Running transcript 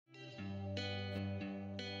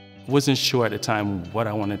Wasn't sure at the time what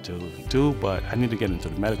I wanted to do, but I needed to get into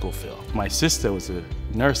the medical field. My sister was a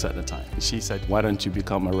nurse at the time. She said, why don't you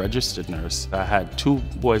become a registered nurse? I had 2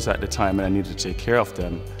 boys at the time and I needed to take care of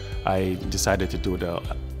them. I decided to do the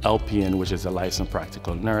LPN, which is a licensed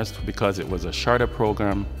practical nurse, because it was a shorter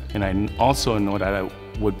program, and I also know that I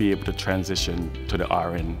would be able to transition to the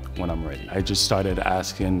RN when I'm ready. I just started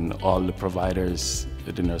asking all the providers,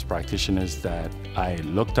 the nurse practitioners that I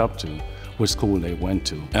looked up to, what school they went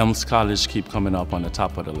to. Elms College keep coming up on the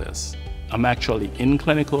top of the list. I'm actually in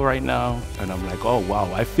clinical right now, and I'm like, oh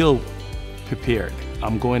wow, I feel prepared.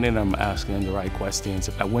 I'm going in, I'm asking the right questions.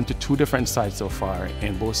 I went to 2 different sites so far,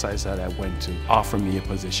 and both sites that I went to offer me a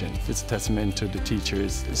position. It's a testament to the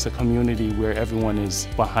teachers. It's a community where everyone is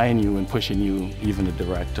behind you and pushing you, even the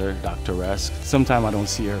director, Dr. Resk. Sometimes I don't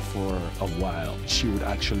see her for a while. She would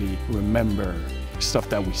actually remember stuff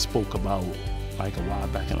that we spoke about like a while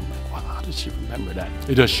back, and I'm like, wow, how did she remember that?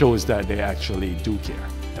 It just shows that they actually do care.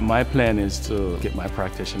 And my plan is to get my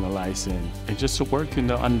practitioner license and just to work in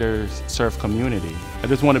the underserved community. I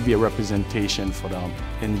just want to be a representation for them.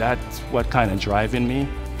 And that's what kind of driving me.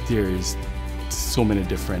 There is so many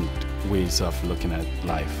different ways of looking at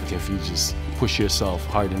life. If you just push yourself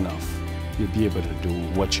hard enough, you'll be able to do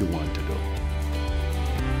what you want to do.